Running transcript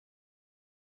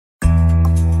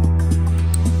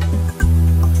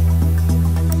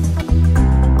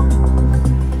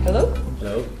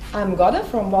I'm Goda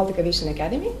from Baltic Aviation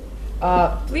Academy.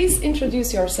 Please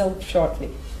introduce yourself shortly.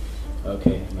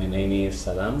 Okay, my name is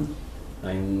Saddam.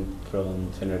 I'm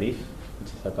from Tenerife,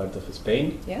 which is a part of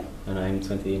Spain, Yeah? and I'm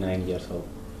 29 years old.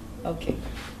 Okay.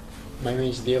 My name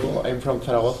is Diego. I'm from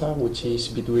Zaragoza, which is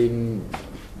between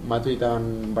Madrid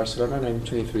and Barcelona, and I'm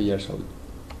 23 years old.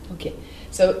 Okay.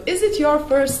 So, is it your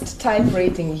first type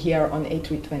rating here on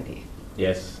A320?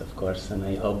 Yes, of course, and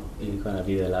I hope it's gonna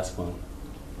be the last one.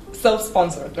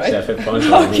 Self-sponsored, right?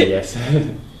 Self-sponsored, Okay. yes.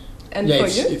 And yeah, for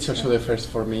it's, you? it's also the first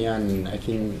for me, and I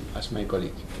think as my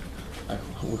colleague,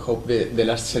 we hope the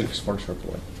last self-sponsored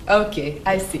one. Okay,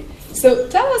 I see. So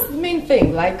tell us the main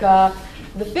thing,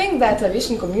 the thing that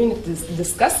aviation community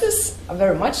discusses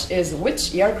very much is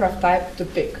which aircraft type to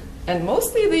pick. And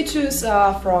mostly they choose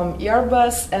from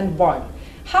Airbus and Boeing.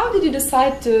 How did you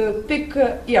decide to pick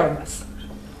Airbus?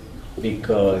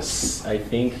 Because I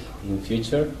think in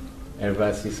future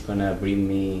Airbus is gonna bring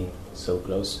me so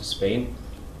close to Spain,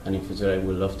 and in future I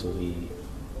would love to be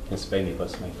in Spain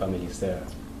because my family is there.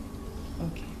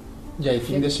 Okay. Yeah, I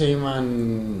think the same,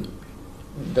 and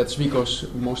that's because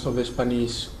most of the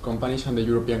Spanish companies and the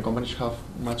European companies have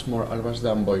much more Airbus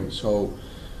than Boeing, so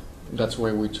that's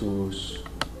why we choose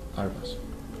Airbus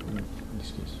in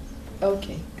this case.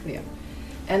 Okay, clear.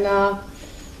 And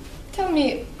tell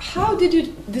me, how did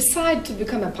you decide to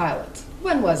become a pilot?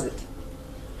 When was it?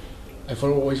 I've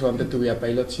always wanted to be a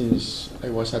pilot since I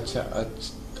was at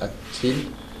Chile,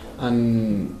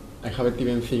 and I haven't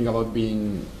even think about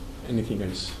being anything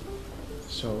else.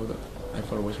 So I've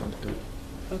always wanted to.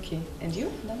 Okay, and you?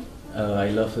 Dan? I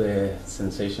love the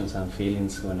sensations and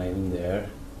feelings when I'm in the air.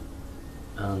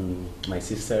 My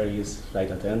sister is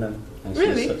flight attendant, and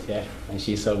Really?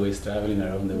 she's always traveling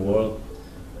around the world,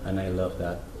 and I love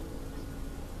that.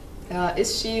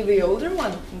 Is she the older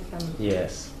one in the family?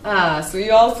 Yes. Ah, so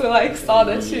you also saw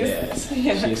that she's... Yes.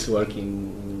 Yeah. She's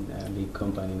working in a big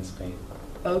company in Spain.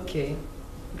 Okay,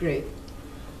 great.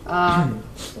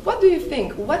 What do you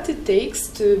think? What it takes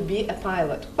to be a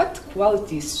pilot? What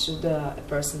qualities should a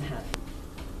person have?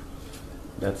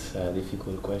 That's a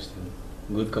difficult question.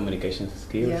 Good communication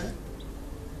skills.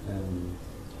 Yeah.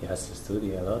 He has to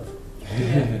study a lot.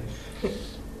 Yeah.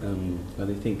 What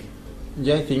do you think?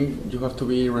 Yeah, I think you have to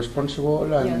be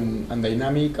responsible and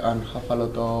dynamic and have a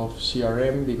lot of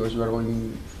CRM because you are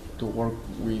going to work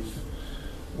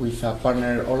with a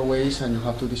partner always, and you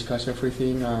have to discuss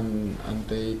everything and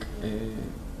take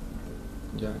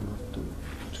you have to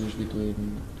choose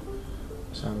between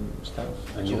some stuff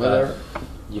And together.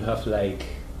 you have like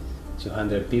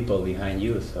 200 people behind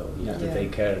you, so you have to Yeah.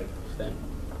 take care of them.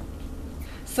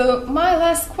 So my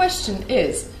last question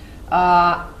is,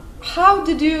 how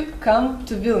did you come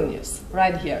to Vilnius,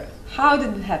 right here? How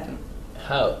did it happen?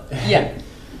 How? Yeah.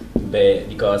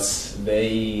 Because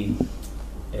they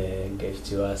gave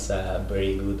to us a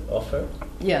very good offer,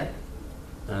 Yeah.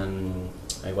 and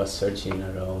I was searching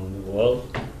around the world,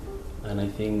 and I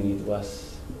think it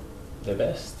was the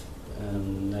best.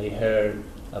 And I heard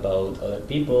about other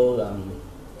people and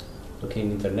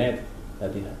looking internet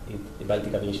that the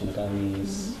Baltic Aviation Academy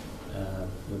is a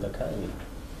good academy.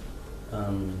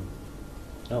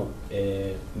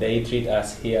 They treat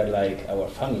us here like our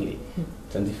family,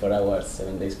 24 hours,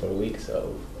 7 days per week,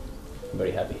 so I'm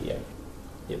very happy here.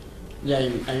 Yep. Yeah,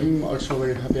 I'm also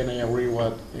very happy, and I agree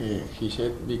what he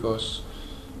said, because,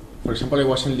 for example, I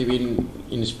wasn't living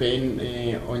in Spain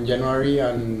on January,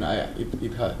 and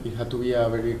it had to be a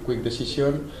very quick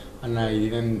decision, and I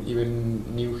didn't even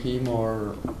knew him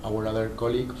or our other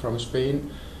colleague from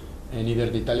Spain, and neither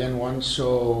the Italian one.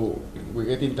 So we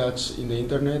get in touch in the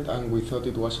internet, and we thought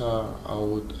it was a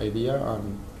good idea.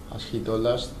 And as he told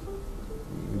us,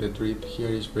 the trip here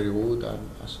is very good, and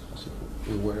as if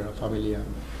we were a family, and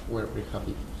we're very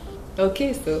happy.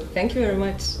 Okay, so thank you very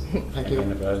much. Thank you.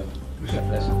 No problem. It's a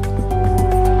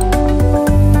pleasure.